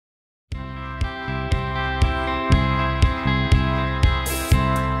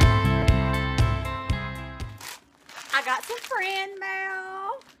got some friend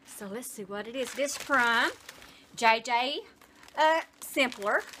mail. So let's see what it is. This from JJ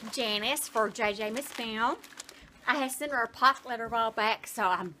Simpler, Janice for jjmissmam. I had sent her a pocket letter a while back, so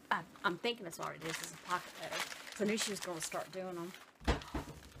I'm thinking that's what it is a pocket letter. So I knew she was going to start doing them.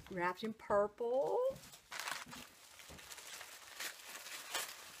 Wrapped in purple.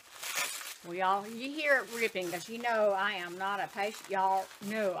 Well, y'all, you hear it ripping because you know I am not a patient. Y'all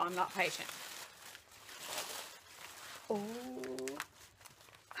know I'm not patient. Oh,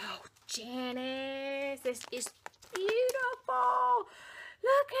 Janice, this is beautiful.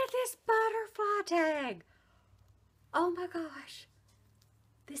 Look at this butterfly tag. Oh my gosh.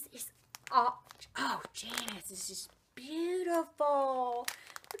 This is, oh, Janice, this is beautiful.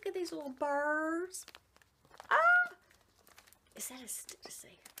 Look at these little birds. Ah, is that a, let's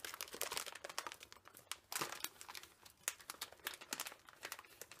see.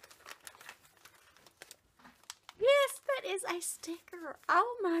 Yes, that is a sticker.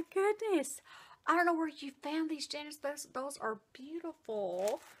 Oh my goodness. I don't know where you found these, Janice. Those are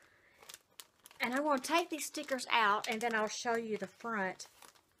beautiful. And I'm going to take these stickers out and then I'll show you the front.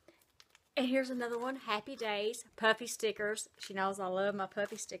 And here's another one. Happy Days. Puffy stickers. She knows I love my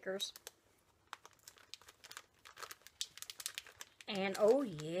puffy stickers. And oh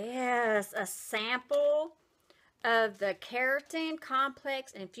yes, a sample of the Keratin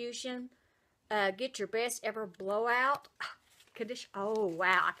Complex Infusion. Get your best ever blowout condition. Oh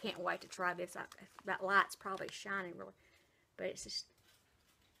wow, I can't wait to try this. That light's probably shining really, but it's just,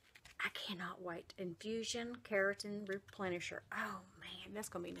 I cannot wait. Infusion Keratin Replenisher. Oh man, that's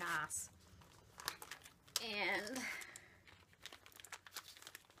gonna be nice. And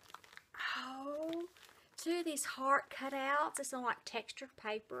oh, two of these heart cutouts. It's on like textured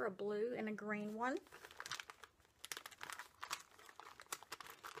paper, a blue and a green one.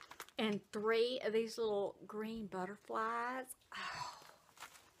 And 3 of these little green butterflies. Oh.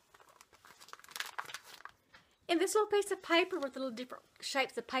 And this little piece of paper with little different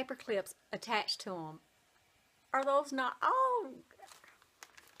shapes of paper clips attached to them. Are those not? Oh.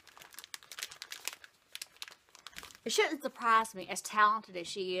 It shouldn't surprise me, as talented as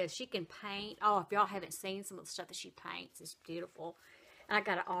she is. She can paint. Oh, if y'all haven't seen some of the stuff that she paints, it's beautiful. And I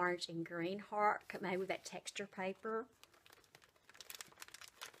got an orange and green heart made with that texture paper.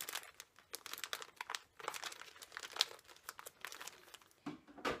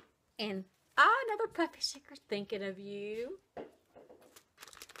 And another puppy sticker, thinking of you.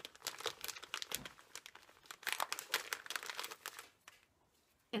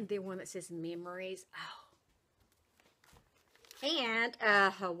 And then one that says memories. Oh. And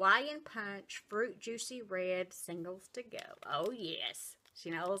a Hawaiian Punch Fruit Juicy Red singles to go. Oh yes. She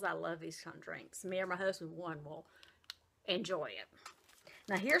knows I love these kind of drinks. Me or my husband, one, will enjoy it.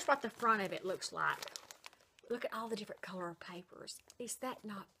 Now here's what the front of it looks like. Look at all the different color papers. Is that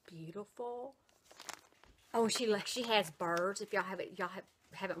not beautiful? Oh, she has birds. If y'all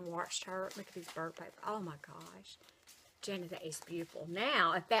haven't watched her, look at these bird papers. Oh my gosh, Jenny, that is beautiful.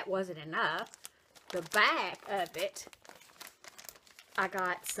 Now, if that wasn't enough, the back of it, I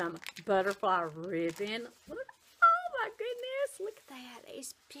got some butterfly ribbon. Look, oh my goodness, look at that.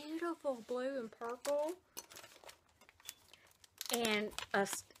 It's beautiful, blue and purple. And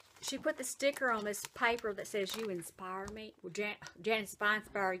she put the sticker on this paper that says, "You inspire me." Well, Janice, if I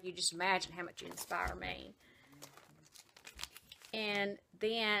inspire you, just imagine how much you inspire me. And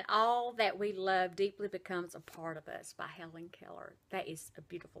then, "All that we love deeply becomes a part of us," by Helen Keller. That is a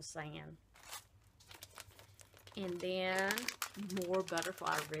beautiful saying. And then, more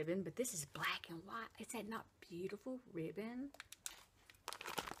butterfly ribbon, but this is black and white. Is that not beautiful ribbon?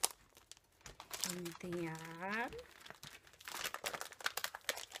 And then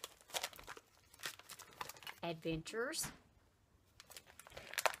Adventures.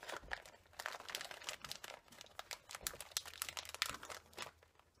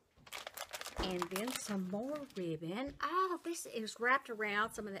 And then some more ribbon. Oh, this is wrapped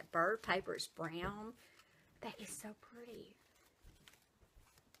around some of that bird paper. It's brown. That is so pretty.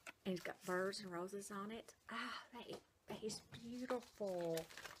 And it's got birds and roses on it. Ah, that is beautiful.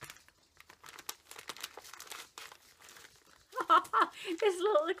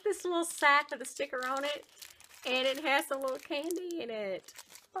 Look at this little sack with a sticker on it. And it has some little candy in it.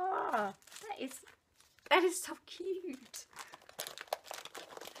 Oh, that is so cute.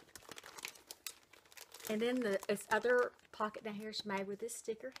 And then this other pocket down here is made with this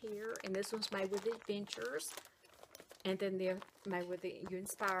sticker here. And this one's made with Adventures. And then they're made with the You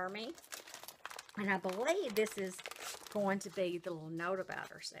Inspire Me. And I believe this is going to be the little note about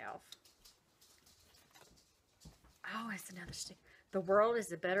herself. Oh, it's another sticker. The world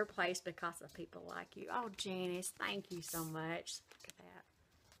is a better place because of people like you. Oh, Janice, thank you so much. Look at that.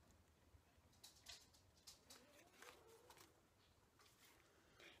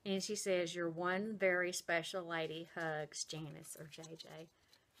 And she says, you're one very special lady. Hugs, Janice or JJ.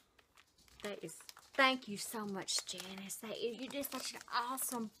 That is, thank you so much, Janice. You did such an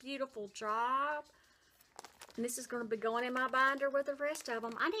awesome, beautiful job. And this is going to be going in my binder with the rest of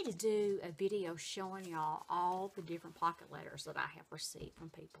them. I need to do a video showing y'all all the different pocket letters that I have received from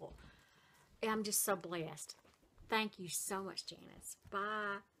people. I'm just so blessed. Thank you so much, Janice.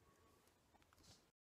 Bye.